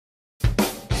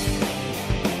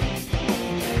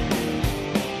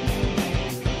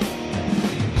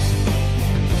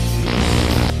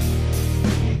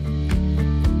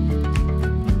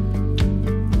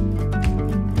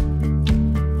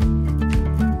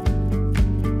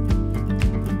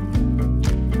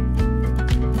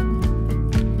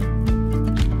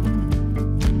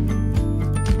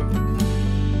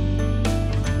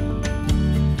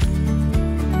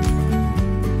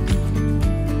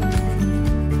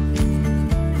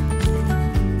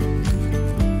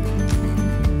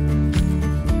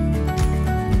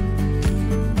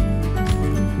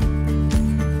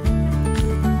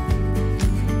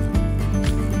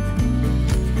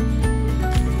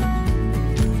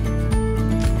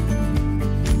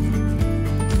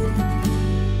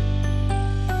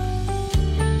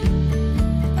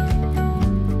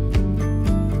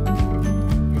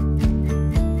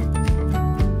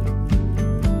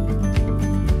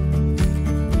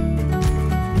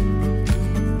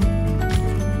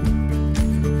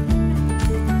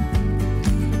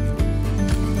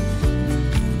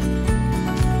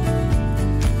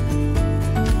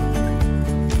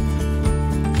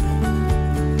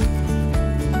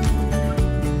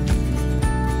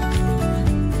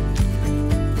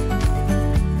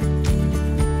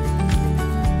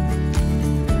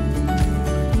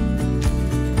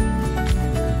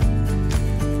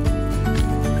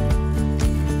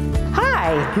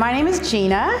Hi, my name is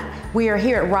Gina. We are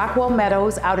here at Rockwell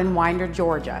Meadows out in Winder,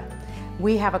 Georgia.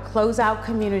 We have a closeout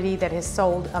community that has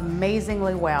sold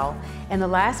amazingly well. In the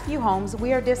last few homes,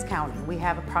 we are discounting. We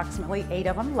have approximately 8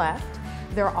 of them left.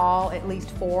 They're all at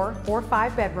least 4 or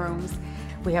 5 bedrooms.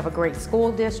 We have a great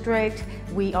school district.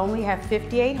 We only have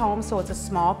 58 homes, so it's a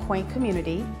small, quaint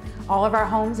community. All of our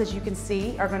homes, as you can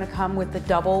see, are going to come with the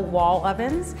double wall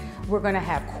ovens. We're going to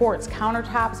have quartz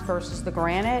countertops versus the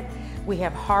granite. We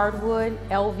have hardwood,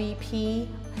 LVP,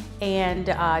 and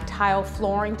tile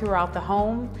flooring throughout the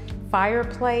home.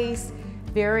 Fireplace,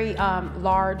 very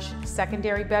large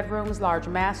secondary bedrooms, large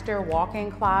master,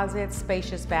 walk-in closets,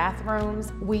 spacious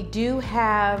bathrooms. We do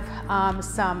have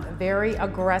some very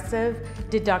aggressive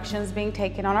deductions being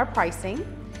taken on our pricing.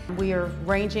 We are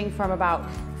ranging from about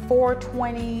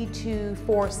 $420 to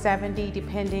 $470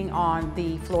 depending on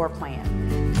the floor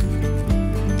plan.